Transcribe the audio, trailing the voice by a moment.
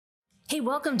Hey,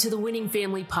 welcome to the Winning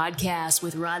Family Podcast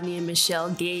with Rodney and Michelle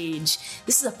Gage.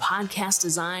 This is a podcast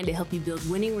designed to help you build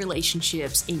winning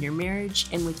relationships in your marriage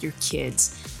and with your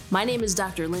kids. My name is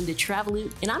Dr. Linda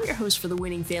Travelut, and I'm your host for the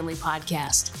Winning Family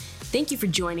Podcast. Thank you for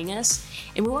joining us,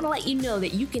 and we want to let you know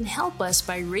that you can help us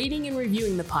by rating and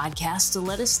reviewing the podcast to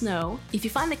let us know if you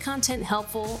find the content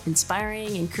helpful,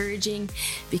 inspiring, encouraging,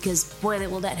 because boy,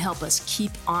 will that help us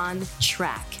keep on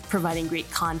track, providing great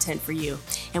content for you.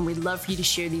 And we'd love for you to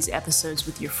share these episodes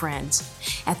with your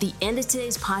friends. At the end of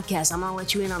today's podcast, I'm going to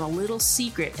let you in on a little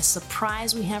secret, a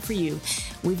surprise we have for you.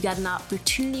 We've got an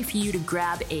opportunity for you to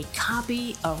grab a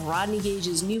copy of Rodney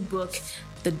Gage's new book,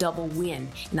 The Double Win.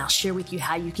 And I'll share with you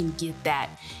how you can get that.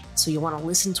 So you'll want to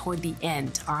listen toward the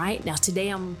end. All right. Now, today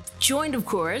I'm joined, of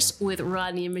course, with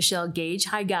Rodney and Michelle Gage.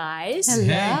 Hi, guys.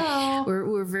 Hello.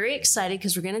 We're very excited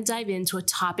because we're going to dive into a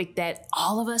topic that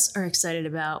all of us are excited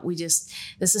about. This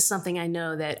is something I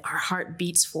know that our heart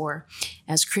beats for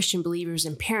as Christian believers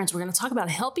and parents. We're going to talk about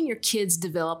helping your kids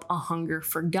develop a hunger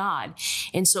for God.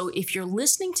 And so if you're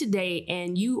listening today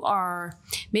and you are,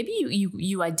 maybe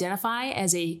you identify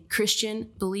as a Christian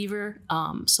believer,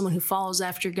 someone who follows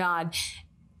after God.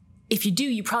 If you do,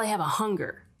 you probably have a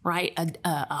hunger, right?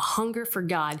 A hunger for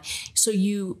God. So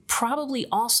you probably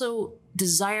also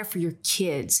desire for your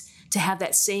kids to have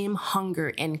that same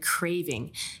hunger and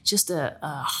craving, just a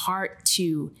heart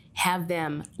to have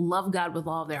them love God with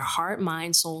all of their heart,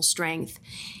 mind, soul, strength.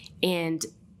 And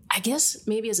I guess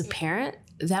maybe as a parent,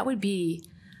 that would be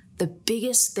the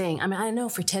biggest thing. I mean, I know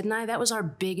for Ted and I, that was our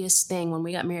biggest thing when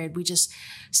we got married. We just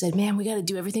said, man, we got to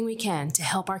do everything we can to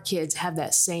help our kids have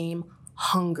that same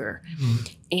hunger. Mm-hmm.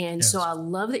 And yes. So I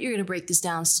love that you're going to break this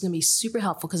down. This is going to be super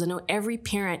helpful because I know every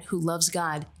parent who loves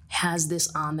God has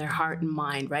this on their heart and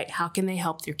mind, right? How can they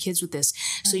help their kids with this?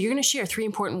 So you're going to share 3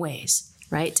 important ways,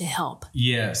 right, to help.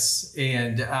 Yes.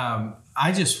 And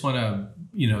I just want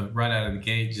to, right out of the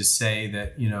gate, just say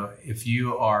that, if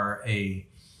you are a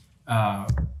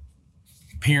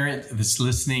parent that's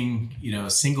listening, a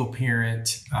single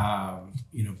parent,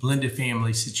 blended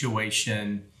family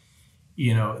situation,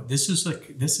 this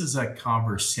is a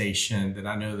conversation that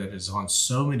I know that is on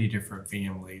so many different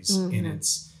families. Mm-hmm. And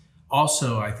it's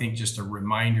also, I think, just a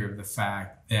reminder of the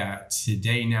fact that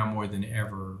today, now more than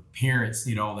ever, parents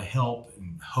need all the help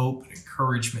and hope and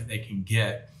encouragement they can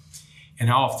get. And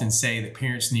I often say that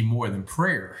parents need more than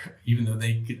prayer, even though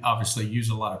they could obviously use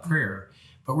a lot of prayer.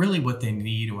 But really what they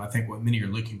need, and I think what many are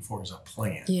looking for, is a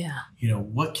plan. Yeah.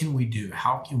 What can we do?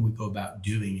 How can we go about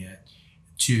doing it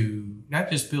to not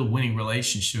just build winning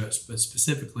relationships, but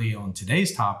specifically on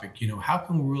today's topic, how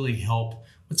can we really help?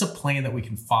 What's a plan that we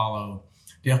can follow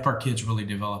to help our kids really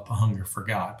develop a hunger for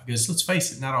God? Because let's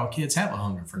face it, not all kids have a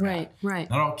hunger for God. Right.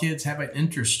 Not all kids have an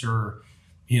interest or,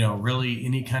 really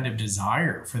any kind of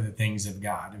desire for the things of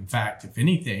God. In fact, if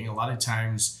anything, a lot of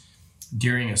times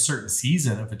during a certain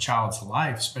season of a child's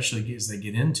life, especially as they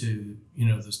get into,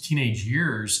 those teenage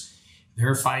years,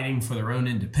 they're fighting for their own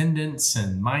independence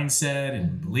and mindset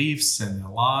and beliefs, and a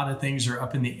lot of things are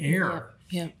up in the air.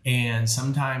 Yeah. And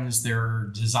sometimes their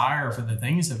desire for the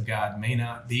things of God may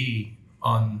not be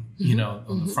on,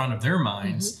 on the front of their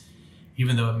minds,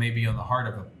 even though it may be on the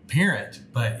heart of a parent,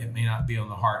 but it may not be on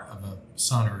the heart of a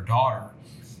son or a daughter.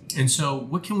 And so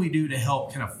what can we do to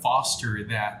help kind of foster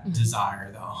that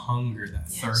desire, that hunger, that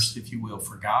thirst, if you will,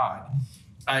 for God?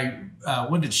 I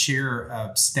wanted to share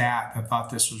a stat. I thought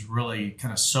this was really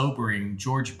kind of sobering.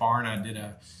 George Barna did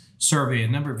a survey a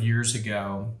number of years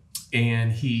ago,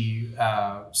 and he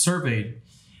surveyed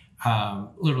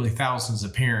literally thousands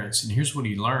of parents. And here's what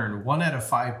he learned. 1 out of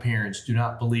 5 parents do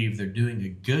not believe they're doing a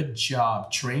good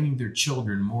job training their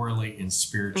children morally and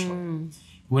spiritually.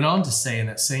 He went on to say in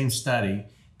that same study,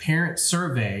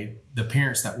 the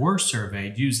parents that were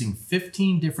surveyed using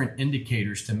 15 different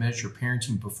indicators to measure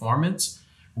parenting performance,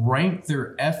 ranked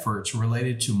their efforts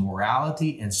related to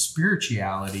morality and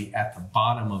spirituality at the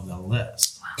bottom of the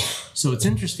list. Wow. So it's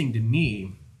interesting to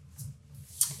me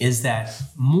is that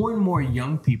more and more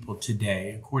young people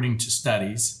today, according to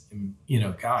studies, and,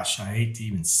 I hate to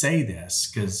even say this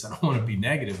because I don't want to be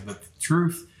negative, but the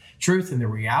truth and the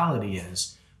reality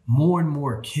is more and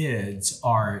more kids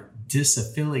are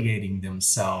disaffiliating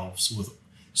themselves with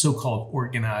so-called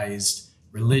organized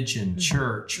religion,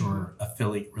 church, or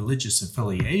religious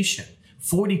affiliation.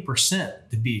 40%,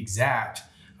 to be exact,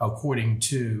 according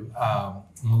to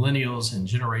millennials and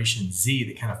Generation Z,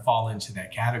 that kind of fall into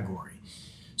that category.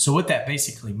 So what that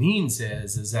basically means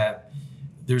is that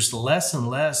there's less and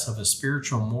less of a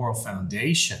spiritual moral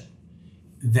foundation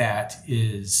that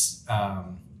is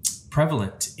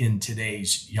prevalent in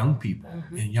today's young people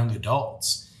and young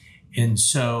adults. And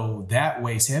so that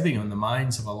weighs heavy on the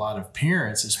minds of a lot of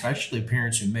parents, especially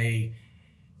parents who may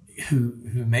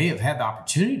have had the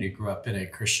opportunity to grow up in a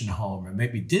Christian home, or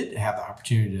maybe did have the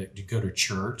opportunity to go to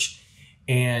church.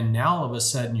 And now all of a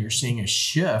sudden you're seeing a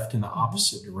shift in the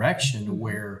opposite direction,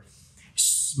 where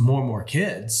more and more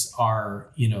kids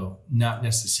are, not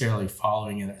necessarily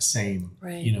following in that same,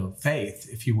 faith,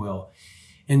 if you will.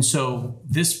 And so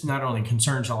this not only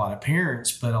concerns a lot of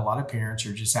parents, but a lot of parents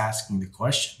are just asking the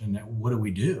question, what do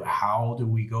we do? How do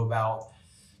we go about,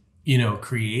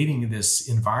 creating this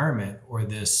environment or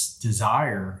this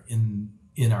desire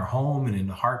in our home and in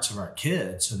the hearts of our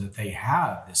kids, so that they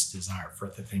have this desire for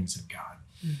the things of God?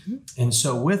 Mm-hmm. And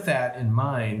so with that in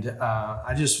mind,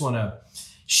 I just want to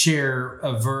share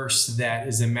a verse that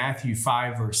is in Matthew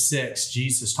 5, verse 6.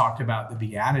 Jesus talked about the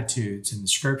Beatitudes in the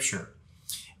scripture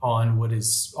on what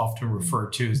is often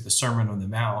referred to as the Sermon on the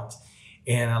Mount.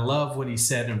 And I love what he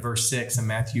said in verse 6 in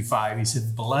Matthew 5. He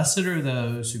said, "Blessed are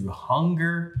those who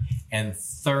hunger and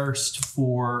thirst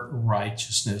for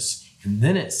righteousness." And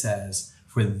then it says,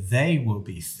 "For they will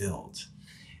be filled."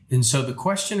 And so the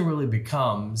question really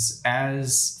becomes,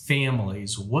 as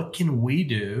families, what can we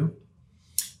do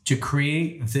to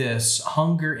create this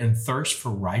hunger and thirst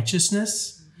for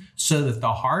righteousness, so that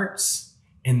the hearts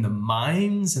and the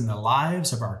minds and the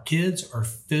lives of our kids are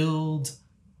filled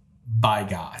by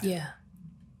God? Yeah.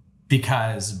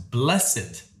 Because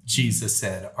blessed, Jesus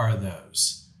said, are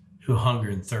those who hunger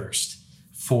and thirst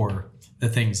for the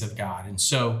things of God. And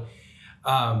so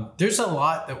there's a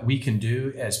lot that we can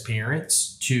do as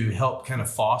parents to help kind of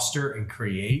foster and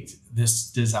create this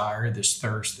desire, this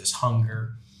thirst, this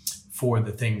hunger for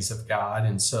the things of God.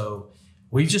 And so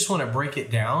we just want to break it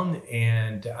down,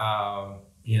 and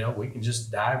we can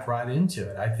just dive right into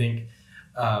it. I think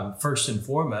first and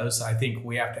foremost, I think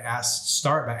we have to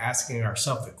start by asking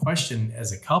ourselves the question,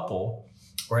 as a couple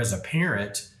or as a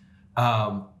parent,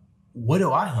 what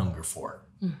do I hunger for?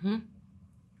 Mm-hmm.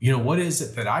 What is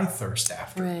it that I thirst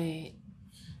after? Right.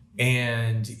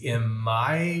 And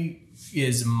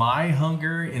is my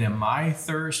hunger and my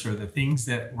thirst, or the things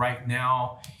that right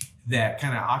now that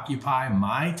kind of occupy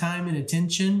my time and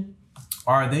attention,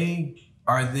 are they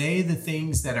the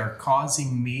things that are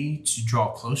causing me to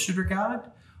draw closer to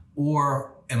God?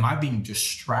 Or am I being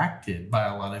distracted by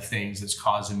a lot of things that's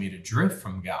causing me to drift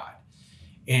from God?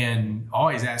 And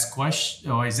always ask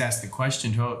the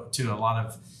question to a lot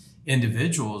of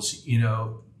individuals,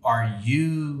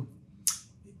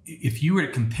 if you were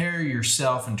to compare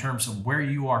yourself in terms of where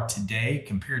you are today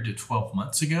compared to 12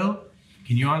 months ago,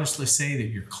 can you honestly say that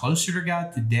you're closer to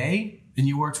God today than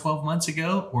you were 12 months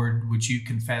ago? Or would you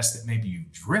confess that maybe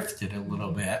you've drifted a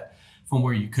little bit from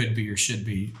where you could be or should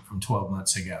be from 12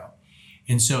 months ago?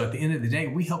 And so at the end of the day,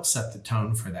 we help set the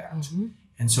tone for that. Mm-hmm.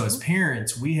 And so as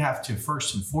parents, we have to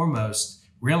first and foremost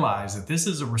realize that this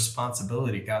is a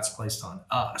responsibility God's placed on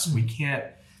us. Mm-hmm. We can't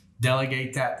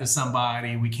delegate that to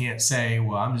somebody. We can't say,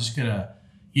 well, I'm just going to,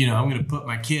 I'm going to put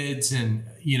my kids in,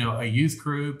 a youth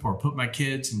group, or put my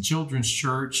kids in children's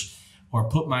church, or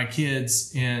put my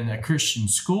kids in a Christian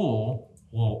school.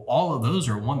 Well, all of those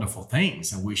are wonderful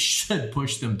things, and we should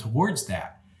push them towards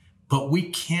that. But we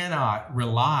cannot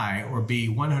rely or be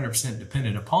 100%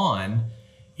 dependent upon,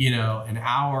 an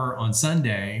hour on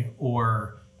Sunday,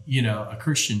 or, a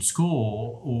Christian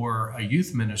school, or a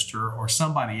youth minister, or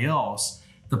somebody else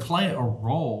to play a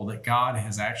role that God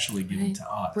has actually given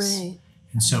to us. Right.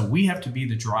 And so we have to be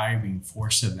the driving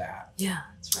force of that. Yeah,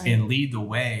 that's right. And lead the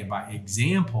way by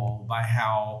example, by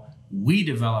how we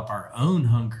develop our own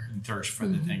hunger and thirst for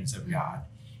the things of God.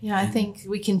 Yeah, I think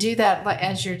we can do that. Like,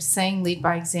 as you're saying, lead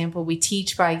by example. We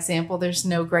teach by example. There's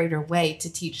no greater way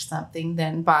to teach something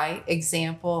than by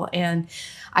example. And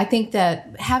I think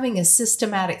that having a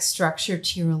systematic structure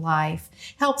to your life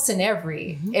helps in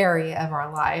every area of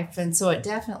our life. And so it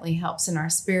definitely helps in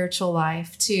our spiritual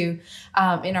life too.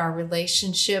 In our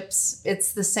relationships,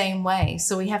 it's the same way.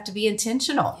 So we have to be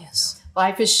intentional. Yes.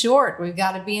 Life is short. We've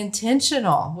got to be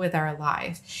intentional with our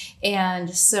life. And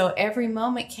so every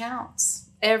moment counts.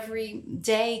 Every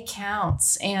day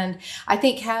counts. And I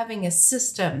think having a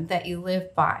system that you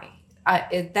live by,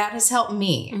 that has helped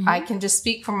me. Mm-hmm. I can just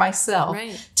speak for myself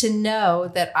to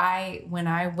know that when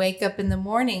I wake up in the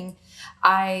morning,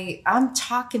 I'm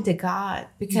talking to God,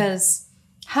 because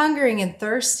hungering and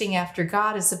thirsting after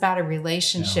God is about a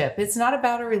relationship. Yeah. It's not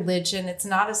about a religion. It's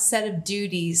not a set of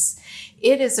duties.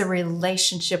 It is a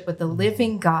relationship with the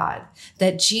living God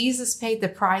that Jesus paid the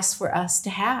price for us to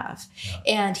have. Yeah.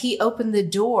 And he opened the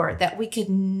door that we could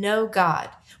know God.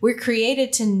 We're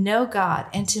created to know God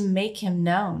and to make him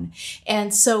known.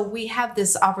 And so we have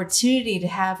this opportunity to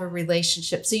have a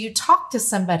relationship. So you talk to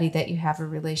somebody that you have a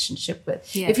relationship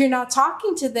with. Yeah. If you're not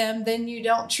talking to them, then you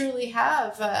don't truly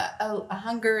have a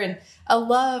hunger and a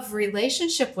love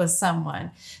relationship with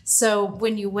someone. So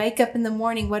when you wake up in the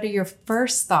morning, what are your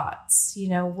first thoughts?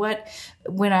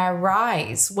 When I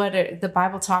rise, the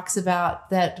Bible talks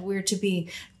about that we're to be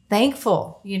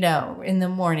thankful, in the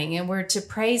morning, and we're to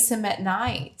praise him at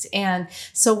night. And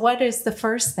so what is the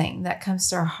first thing that comes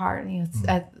to our heart?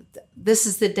 This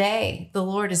is the day the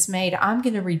Lord has made. I'm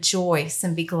going to rejoice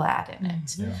and be glad in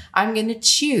it. Yeah. I'm going to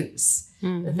choose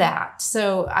that.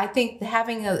 So I think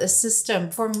having a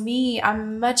system, for me,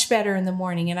 I'm much better in the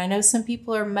morning. And I know some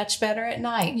people are much better at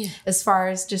night as far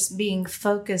as just being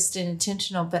focused and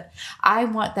intentional. But I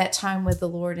want that time with the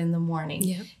Lord in the morning.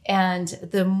 Yeah. And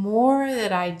the more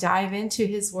that I dive into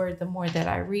his word, the more that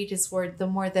I read his word, the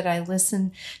more that I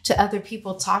listen to other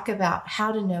people talk about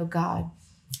how to know God,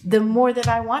 the more that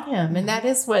I want him. And that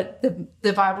is what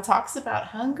the Bible talks about,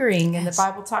 hungering. And the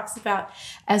Bible talks about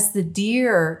as the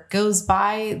deer goes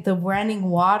by the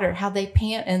running water, how they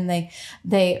pant and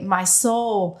my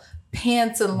soul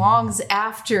pants and longs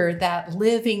after that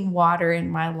living water in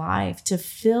my life to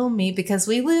fill me, because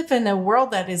we live in a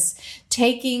world that is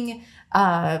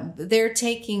they're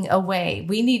taking away.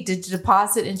 We need to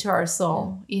deposit into our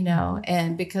soul,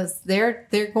 and because they're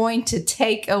going to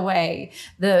take away,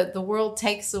 the world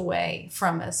takes away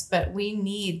from us, but we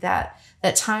need that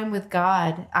time with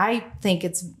God. I think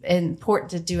it's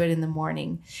important to do it in the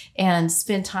morning and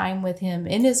spend time with him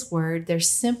in his word. There's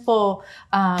simple,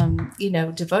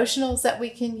 devotionals that we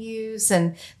can use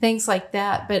and things like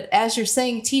that. But as you're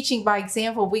saying, teaching by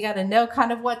example, we got to know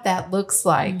kind of what that looks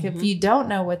like. Mm-hmm. If you don't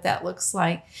know what that looks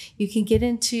like, you can get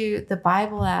into the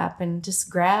Bible app and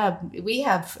just we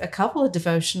have a couple of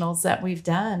devotionals that we've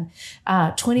done,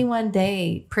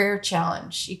 21-day prayer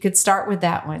challenge. You could start with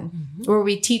that one, where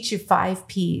we teach you 5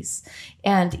 P's,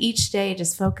 and each day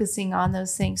just focusing on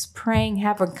those things, praying,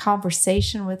 have a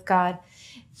conversation with God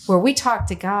where we talk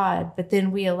to God, but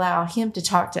then we allow him to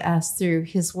talk to us through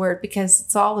his word, because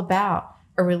it's all about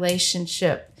a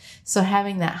relationship. So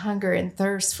having that hunger and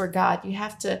thirst for God, you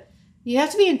have to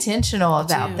be intentional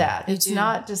about that. It's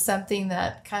not just something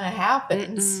that kind of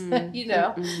happens.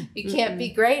 You can't be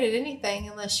great at anything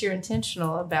unless you're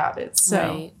intentional about it. So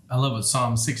right. I love what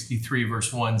Psalm 63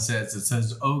 verse 1 says. It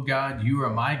says, "Oh God, you are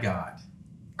my God.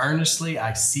 Earnestly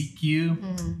I seek you,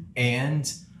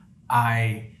 and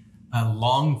I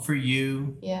long for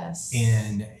you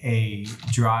in a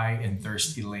dry and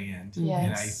thirsty land." Yes.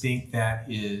 And I think that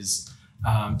is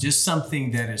just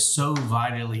something that is so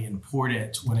vitally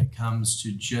important when it comes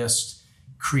to just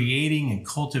creating and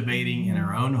cultivating in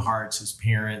our own hearts as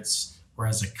parents or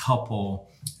as a couple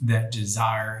that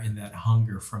desire and that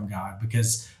hunger from God.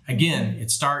 Because again, it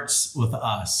starts with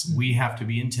us. We have to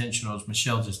be intentional, as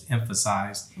Michelle just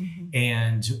emphasized.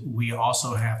 And we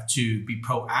also have to be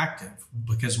proactive,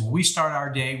 because when we start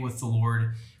our day with the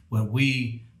Lord, when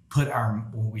we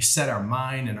set our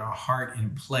mind and our heart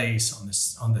in place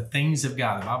on the things of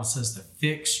God, the Bible says to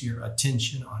fix your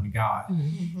attention on God.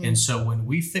 And so when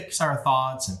we fix our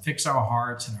thoughts and fix our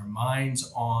hearts and our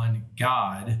minds on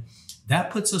God,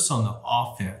 that puts us on the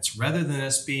offense rather than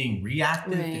us being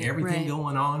reactive to everything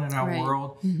going on in our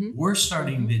world. We're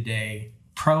starting the day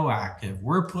proactive.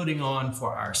 We're putting on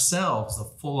for ourselves the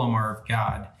full armor of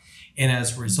God. And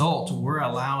as a result, we're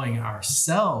allowing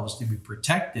ourselves to be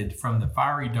protected from the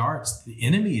fiery darts the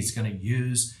enemy is going to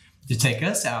use to take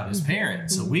us out as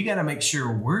parents. So we got to make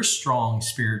sure we're strong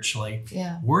spiritually,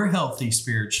 we're healthy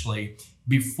spiritually,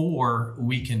 before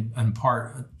we can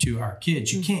impart to our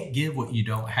kids. You can't give what you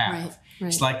don't have. Right.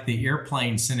 It's like the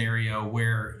airplane scenario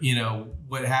where,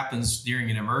 what happens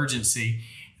during an emergency,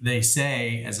 they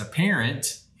say as a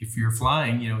parent, if you're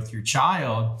flying, with your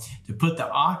child, to put the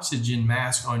oxygen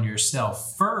mask on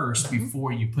yourself first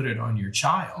before you put it on your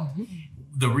child.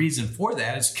 The reason for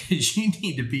that is because you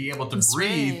need to be able to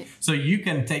breathe so you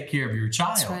can take care of your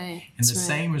child. And the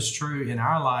same is true in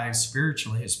our lives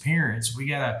spiritually as parents. We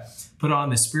got to put on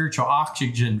the spiritual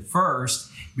oxygen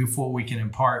first before we can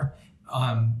impart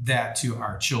that to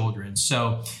our children.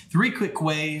 So 3 quick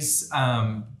ways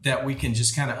that we can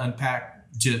just kind of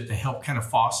unpack to help kind of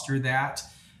foster that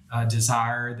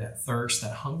desire, that thirst,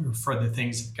 that hunger for the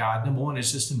things of God. Number 1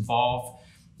 is just involve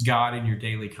God in your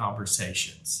daily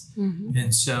conversations.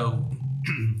 And so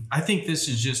I think this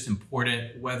is just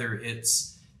important, whether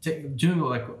it's doing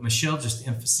like what Michelle just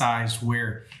emphasized,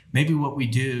 where maybe what we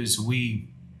do is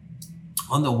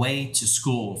on the way to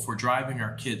school, if we're driving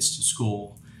our kids to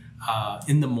school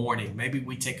in the morning, maybe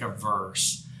we take a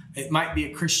verse it might be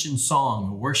a Christian song,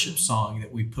 a worship song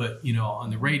that we put, on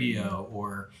the radio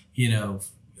or,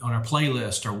 on our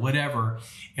playlist or whatever.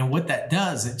 And what that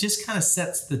does, it just kind of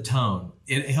sets the tone.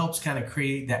 It helps kind of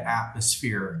create the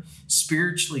atmosphere,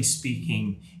 spiritually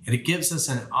speaking, and it gives us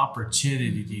an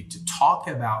opportunity to talk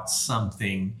about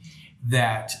something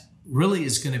that really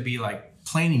is going to be like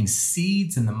planting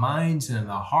seeds in the minds and in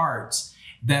the hearts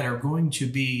that are going to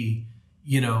be,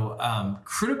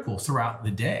 critical throughout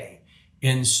the day.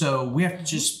 And so we have to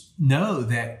just know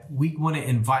that we want to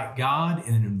invite God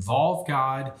and involve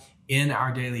God in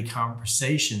our daily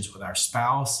conversations with our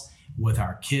spouse, with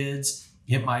our kids.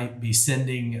 It might be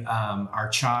sending our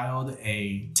child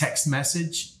a text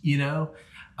message,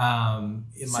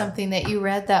 something that you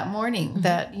read that morning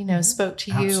that, spoke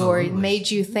to you. Absolutely. Or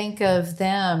made you think of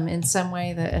them in some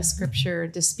way, that a scripture,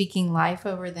 just speaking life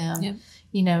over them. Yep.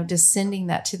 Just sending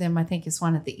that to them, I think, is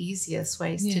one of the easiest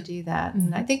ways to do that.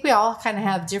 And I think we all kind of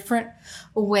have different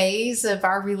ways of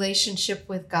our relationship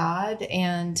with God.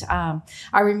 And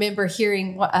I remember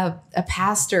hearing a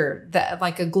pastor, that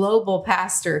like a global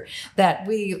pastor that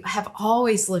we have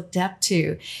always looked up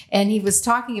to. And he was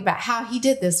talking about how he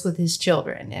did this with his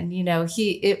children. And,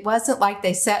 it wasn't like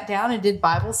they sat down and did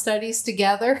Bible studies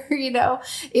together.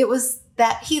 It was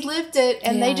that he lived it,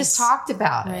 and they just talked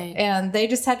about it, and they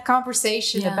just had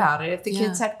conversation about it. If the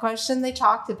kids had questions, they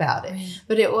talked about it,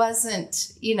 but it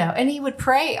wasn't, and he would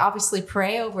pray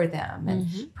over them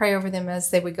and pray over them as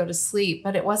they would go to sleep.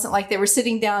 But it wasn't like they were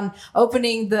sitting down,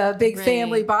 opening the big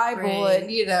family Bible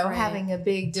and, having a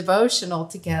big devotional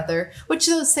together, which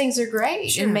those things are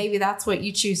great. Sure. And maybe that's what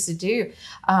you choose to do.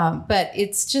 But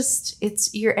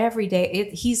it's your everyday,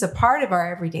 he's a part of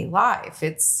our everyday life.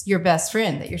 It's your best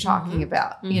friend that you're talking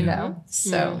about,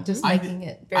 so just making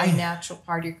it very natural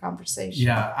part of your conversation.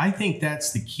 Yeah, I think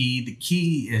that's the key. The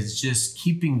key is just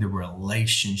keeping the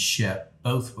relationship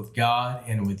both with God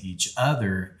and with each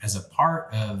other as a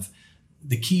part of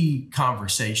the key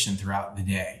conversation throughout the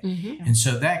day. And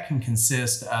so that can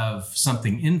consist of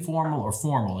something informal or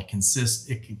formal. It can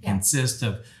consist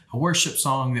of a worship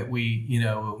song that we,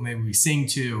 maybe we sing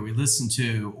to or we listen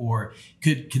to, or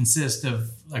could consist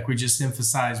of, like we just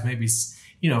emphasized, maybe,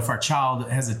 if our child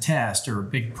has a test or a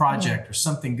big project or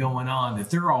something going on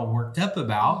that they're all worked up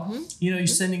about, you're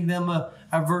sending them a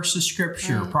verse of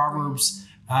scripture,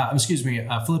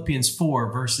 Philippians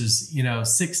 4 verses,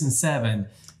 6 and 7.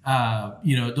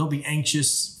 Don't be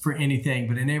anxious for anything,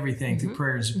 but in everything through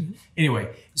prayers.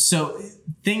 Anyway, so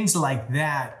things like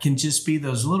that can just be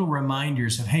those little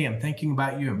reminders of, hey, I'm thinking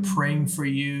about you, I'm praying for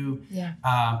you.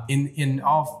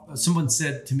 Someone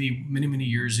said to me many, many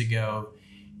years ago,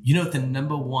 what the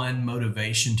number one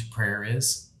motivation to prayer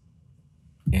is?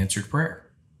 Answered prayer.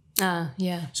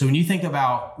 So when you think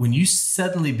about, when you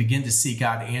suddenly begin to see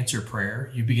God answer prayer,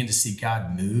 you begin to see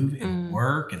God move and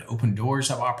work and open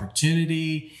doors of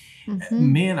opportunity.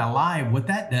 Man alive, what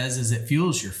that does is it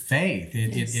fuels your faith.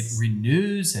 It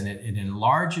renews and it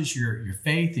enlarges your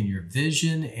faith and your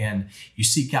vision, and you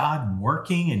see God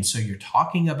working. And so you're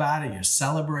talking about it, you're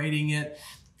celebrating it.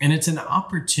 And it's an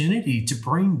opportunity to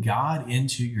bring God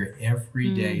into your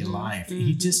everyday life.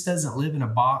 He just doesn't live in a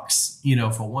box,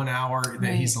 for 1 hour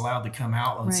that he's allowed to come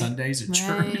out on Sundays at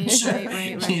church.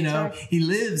 He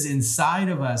lives inside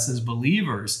of us as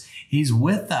believers. He's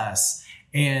with us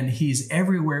and he's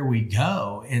everywhere we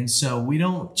go. And so we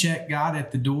don't check God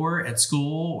at the door at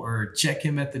school or check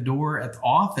him at the door at the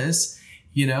office.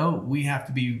 We have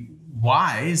to be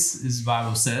wise, as the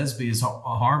Bible says, be as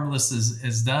harmless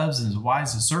as doves and as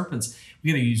wise as serpents.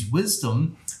 We got to use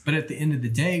wisdom, but at the end of the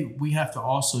day, we have to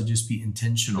also just be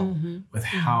intentional with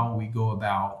how we go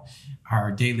about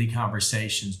our daily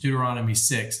conversations. Deuteronomy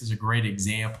 6 is a great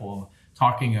example of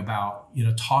talking about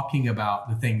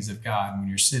the things of God when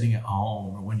you're sitting at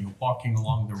home or when you're walking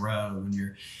along the road, when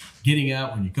you're getting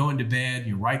up, when you're going to bed,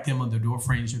 you write them on the door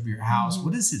frames of your house.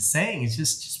 What is it saying? It's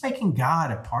just making God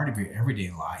a part of your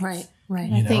everyday life. Right.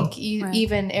 I think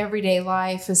even everyday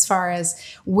life, as far as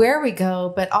where we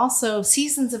go, but also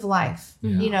seasons of life,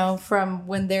 from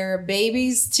when they're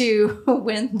babies to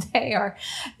when they are,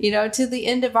 to the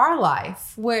end of our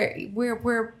life, where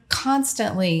we're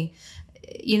constantly,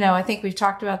 I think we've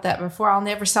talked about that before. I'll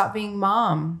never stop being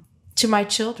mom to my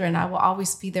children. I will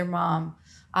always be their mom.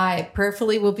 I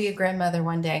prayerfully will be a grandmother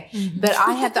one day. But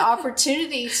I had the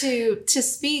opportunity to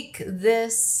speak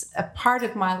this a part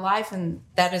of my life, and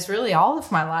that is really all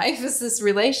of my life, is this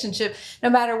relationship. No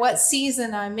matter what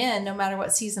season I'm in, no matter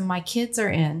what season my kids are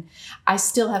in, I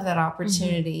still have that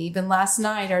opportunity. Even last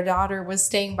night, our daughter was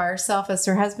staying by herself as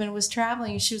her husband was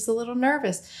traveling. She was a little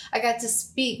nervous. I got to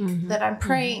speak that I'm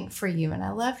praying for you and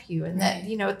I love you, and that,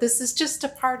 you know, this is just a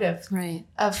part of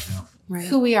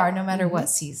who we are, no matter what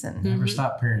season. Never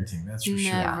stop parenting, that's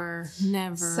for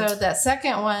Never. So that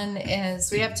second one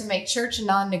is we have to make church a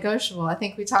non-negotiable. I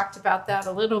think we talked about that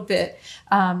a little bit,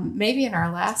 maybe in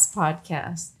our last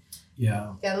podcast.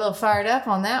 Yeah. Got a little fired up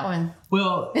on that one.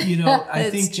 Well, you know, I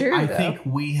think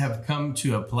we have come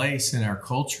to a place in our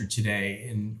culture today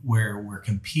where we're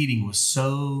competing with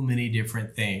so many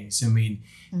different things. I mean,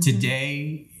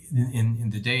 today,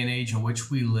 in the day and age in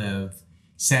which we live,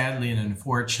 sadly and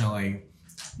unfortunately,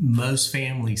 most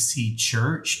families see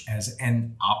church as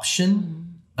an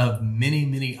option of many,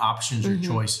 many options or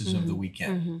choices of the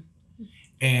weekend.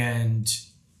 And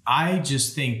I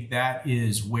just think that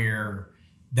is where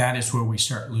we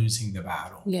start losing the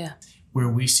battle. Yeah. Where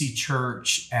we see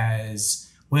church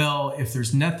as, well, if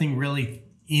there's nothing really,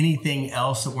 anything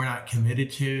else that we're not committed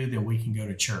to, then we can go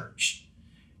to church.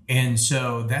 And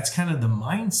so that's kind of the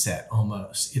mindset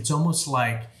almost. It's almost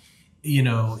like, you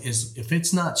know, if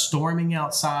it's not storming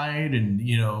outside and,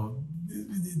 you know,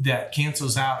 that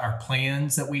cancels out our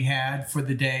plans that we had for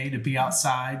the day to be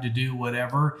outside, to do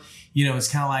whatever, you know, it's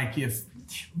kind of like if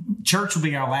church will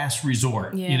be our last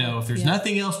resort. You know, if there's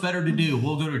nothing else better to do,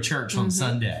 we'll go to church on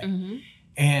Sunday.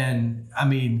 And I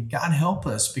mean, God help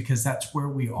us, because that's where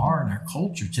we are in our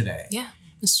culture today. Yeah,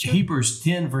 that's true. Hebrews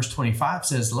 10 verse 25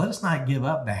 says, let us not give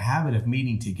up the habit of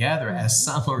meeting together as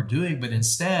some are doing, but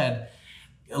instead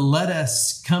let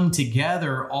us come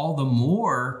together all the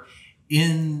more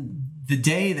in the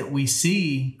day that we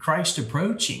see Christ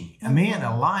approaching. Man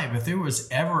alive, if there was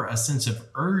ever a sense of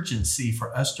urgency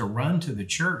for us to run to the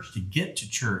church, to get to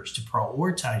church, to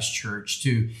prioritize church,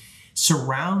 to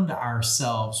surround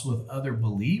ourselves with other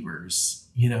believers,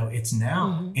 you know, it's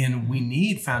now. And we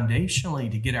need foundationally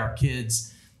to get our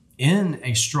kids in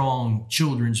a strong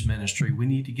children's ministry. We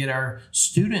need to get our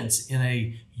students in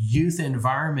a youth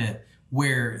environment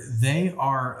where they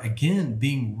are, again,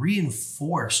 being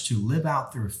reinforced to live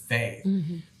out their faith.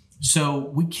 So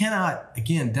we cannot,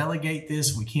 again, delegate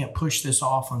this. We can't push this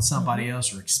off on somebody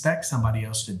else or expect somebody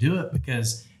else to do it,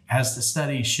 because as the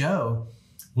studies show,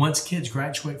 once kids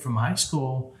graduate from high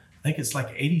school, I think it's like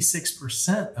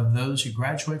 86% of those who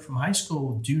graduate from high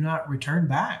school do not return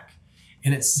back.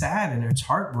 And it's sad and it's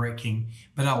heartbreaking,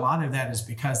 but a lot of that is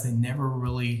because they never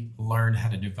really learned how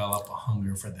to develop a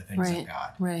hunger for the things of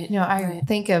God. You know, I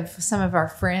think of some of our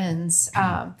friends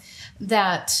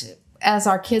that as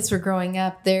our kids were growing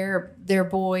up, their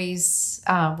boys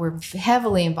were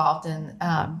heavily involved in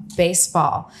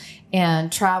baseball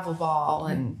and travel ball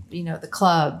and, you know, the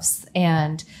clubs.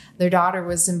 And their daughter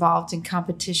was involved in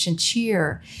competition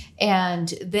cheer. And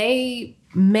they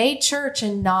made church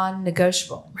a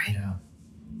non-negotiable. Yeah.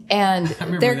 And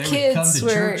their kids would come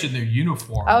to church in their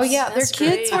uniforms. Oh yeah, their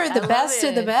kids were the best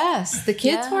of the best. The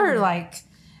kids were like,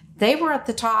 they were at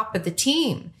the top of the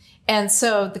team. And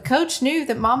so the coach knew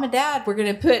that mom and dad were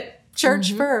going to put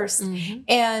church first.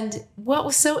 And what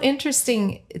was so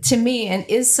interesting to me, and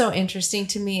is so interesting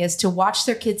to me, is to watch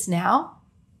their kids now.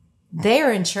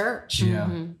 They're in church.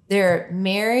 They're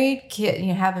married,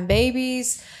 having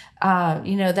babies.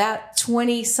 You know, that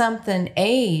 20-something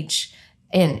age.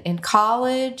 In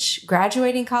college,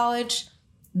 graduating college,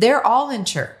 they're all in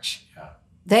church.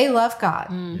 They love God.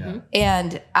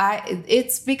 And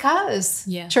it's because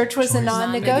church was a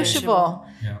non-negotiable.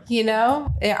 You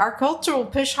know, our culture will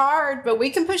push hard, but we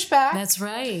can push back. That's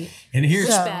right. And here's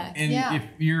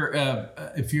if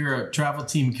you're a travel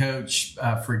team coach,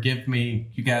 forgive me,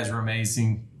 you guys are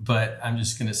amazing, but I'm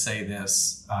just going to say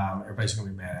this. Everybody's going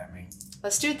to be mad at me.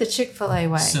 Let's do it the Chick-fil-A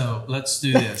way. So let's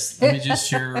do this. Let me just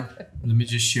share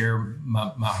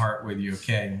my heart with you,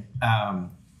 okay?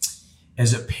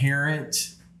 As a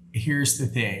parent, here's the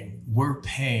thing. We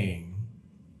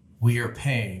are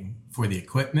paying for the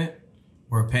equipment.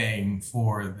 We're paying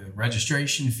for the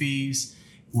registration fees.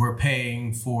 We're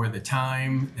paying for the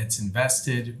time that's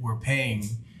invested. We're paying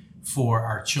for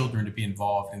our children to be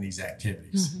involved in these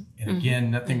activities. And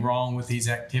again, nothing wrong with these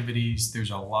activities.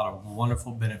 There's a lot of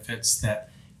wonderful benefits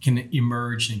that can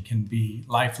emerge and can be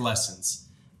life lessons.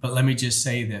 But let me just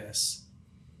say this.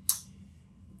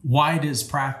 Why does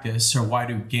practice, or why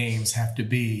do games have to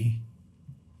be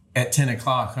at 10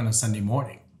 o'clock on a Sunday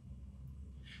morning?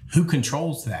 Who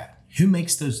controls that? Who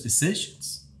makes those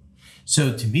decisions?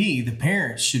 So to me, the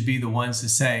parents should be the ones to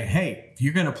say, hey, if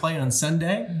you're going to play on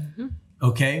Sunday,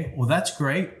 okay, well, that's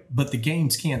great, but the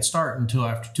games can't start until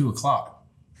after 2:00.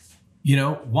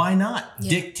 Why not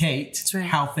dictate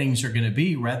how things are going to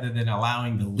be rather than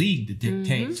allowing the league to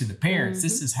dictate to the parents?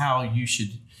 This is how you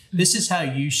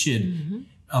should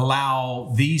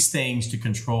allow these things to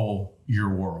control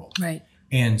your world. Right.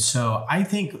 And so I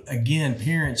think, again,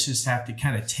 parents just have to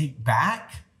kind of take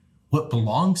back what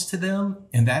belongs to them,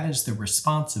 and that is the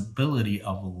responsibility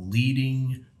of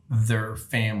leading their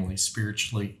family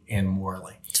spiritually and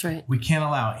morally. That's right. We can't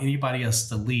allow anybody else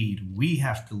to lead. We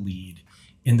have to lead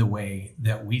in the way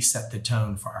that we set the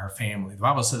tone for our family. The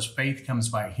Bible says faith comes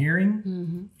by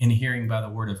hearing and hearing by the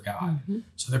word of God.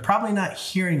 So they're probably not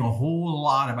hearing a whole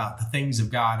lot about the things of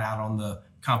God out on the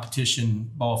competition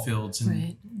ball fields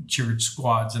and church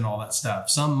squads and all that stuff.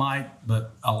 Some might,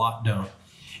 but a lot don't.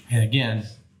 And again,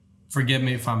 forgive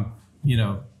me if I'm,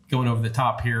 going over the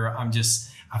top here.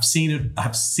 I've seen it.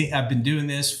 I've been doing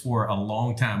this for a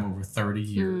long time, over 30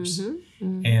 years.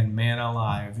 And man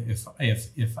alive, if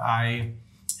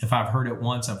I've heard it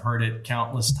once, I've heard it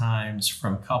countless times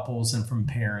from couples and from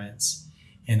parents.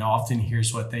 And often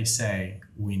here's what they say: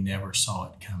 we never saw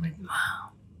it coming. Wow.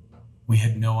 We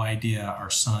had no idea our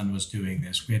son was doing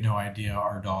this. We had no idea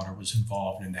our daughter was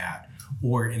involved in that.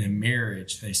 Or in a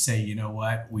marriage, they say, you know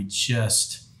what?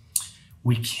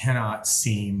 We cannot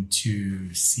seem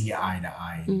to see eye to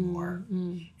eye anymore.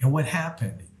 And what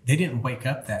happened? They didn't wake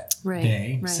up that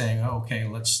day saying, oh, okay,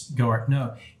 let's go.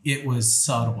 No, it was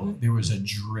subtle. There was a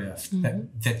drift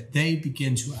that they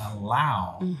begin to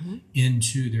allow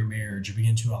into their marriage,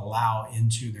 begin to allow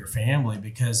into their family,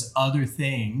 because other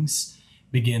things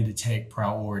begin to take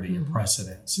priority and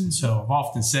precedence. And so I've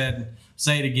often said,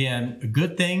 say it again, a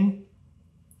good thing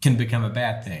can become a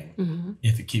bad thing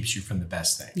if it keeps you from the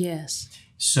best thing. Yes.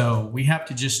 So we have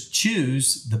to just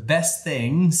choose the best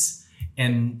things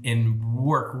and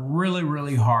work really,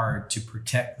 really hard to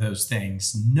protect those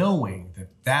things, knowing that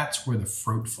that's where the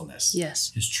fruitfulness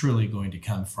is truly going to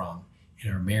come from in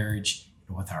our marriage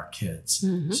and with our kids.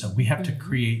 So we have to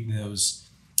create those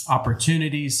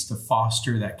opportunities to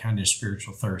foster that kind of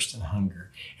spiritual thirst and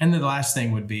hunger. And then the last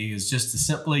thing would be is just to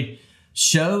simply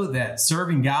show that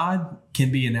serving God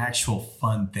can be an actual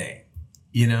fun thing.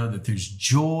 That there's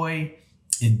joy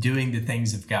in doing the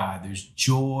things of God. There's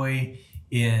joy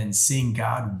in seeing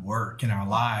God work in our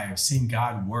lives, seeing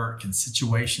God work in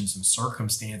situations and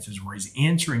circumstances where he's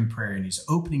answering prayer and he's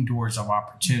opening doors of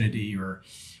opportunity, or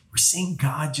we're seeing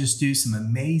God just do some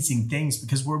amazing things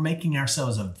because we're making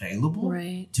ourselves available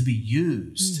to be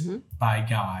used by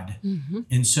God.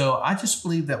 And so I just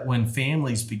believe that when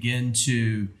families begin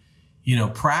to,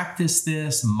 practice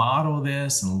this, model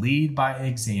this, and lead by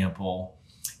example,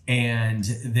 and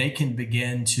they can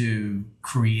begin to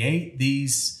create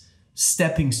these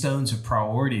stepping stones of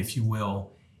priority, if you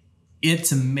will,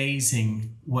 it's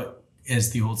amazing what,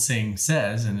 as the old saying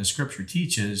says, and the scripture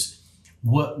teaches,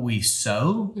 what we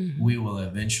sow, we will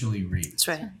eventually reap. That's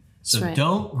right. So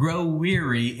don't grow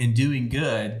weary in doing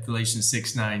good, Galatians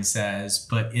 6:9 says,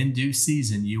 but in due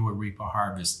season you will reap a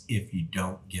harvest if you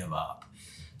don't give up.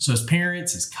 So as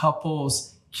parents, as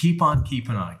couples, keep on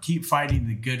keeping on. Keep fighting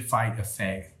the good fight of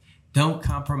faith. Don't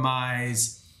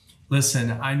compromise.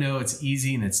 Listen, I know it's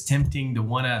easy and it's tempting to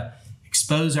want to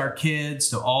expose our kids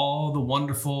to all the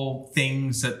wonderful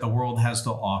things that the world has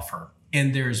to offer.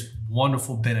 And there's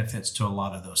wonderful benefits to a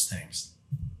lot of those things.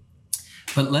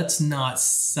 But let's not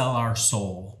sell our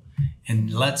soul,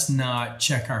 and let's not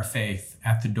check our faith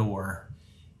at the door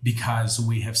because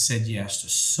we have said yes to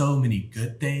so many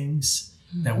good things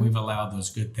that we've allowed those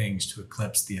good things to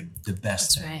eclipse the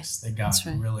best things that God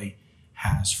really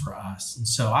has for us. And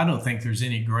so I don't think there's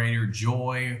any greater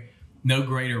joy, no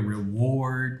greater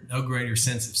reward, no greater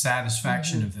sense of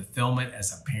satisfaction and fulfillment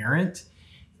as a parent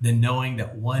than knowing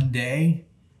that one day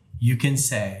you can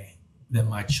say that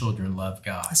my children love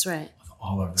God with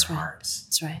all of their hearts.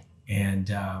 That's right.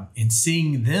 And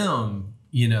seeing them,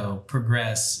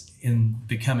 progress in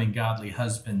becoming godly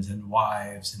husbands and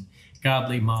wives and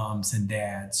godly moms and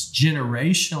dads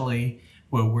generationally,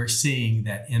 where we're seeing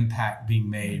that impact being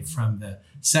made from the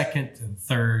second to the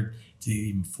third to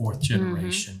even fourth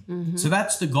generation. So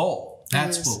that's the goal.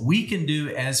 That's what we can do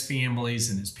as families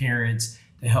and as parents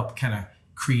to help kind of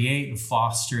create and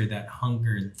foster that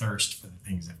hunger and thirst for the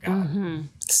things of God.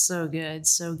 So good.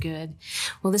 So good.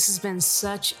 Well, this has been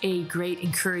such a great,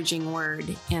 encouraging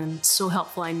word and so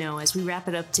helpful, I know, as we wrap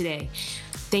it up today.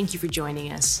 Thank you for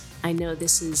joining us. I know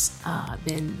this has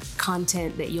been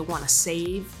content that you'll want to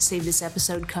save this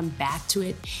episode, come back to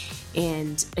it.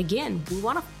 And again, we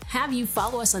want to have you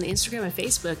follow us on Instagram and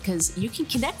Facebook because you can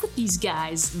connect with these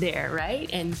guys there, right?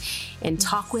 And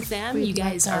talk with them. You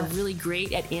guys are really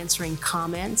great at answering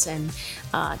comments and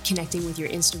connecting with your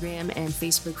Instagram and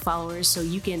Facebook followers. So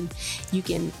you can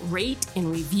rate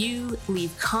and review,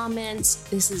 leave comments.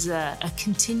 This is a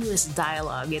continuous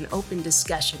dialogue and open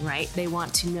discussion, right? They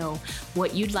want to know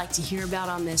what you'd like to hear about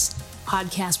on this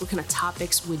podcast, what kind of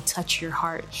topics would touch your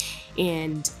heart.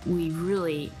 And we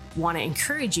really want to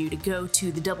encourage you to go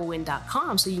to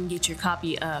thedoublewin.com so you can get your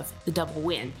copy of The Double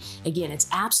Win. Again, it's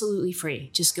absolutely free.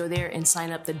 Just go there and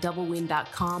sign up,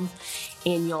 thedoublewin.com.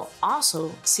 And you'll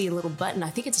also see a little button, I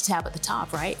think it's a tab at the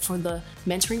top, right, for the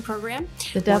mentoring program.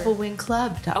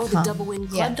 TheDoubleWinClub.com. Oh,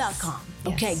 TheDoubleWinClub.com.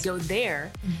 Yes. Okay, go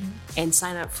there and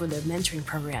sign up for the mentoring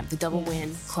program,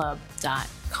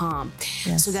 TheDoubleWinClub.com.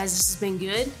 Yes. So guys, this has been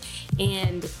good.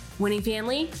 And Winning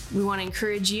Family, we want to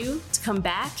encourage you to come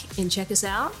back and check us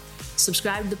out.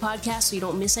 Subscribe to the podcast so you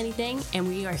don't miss anything. And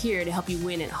we are here to help you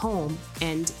win at home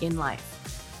and in life.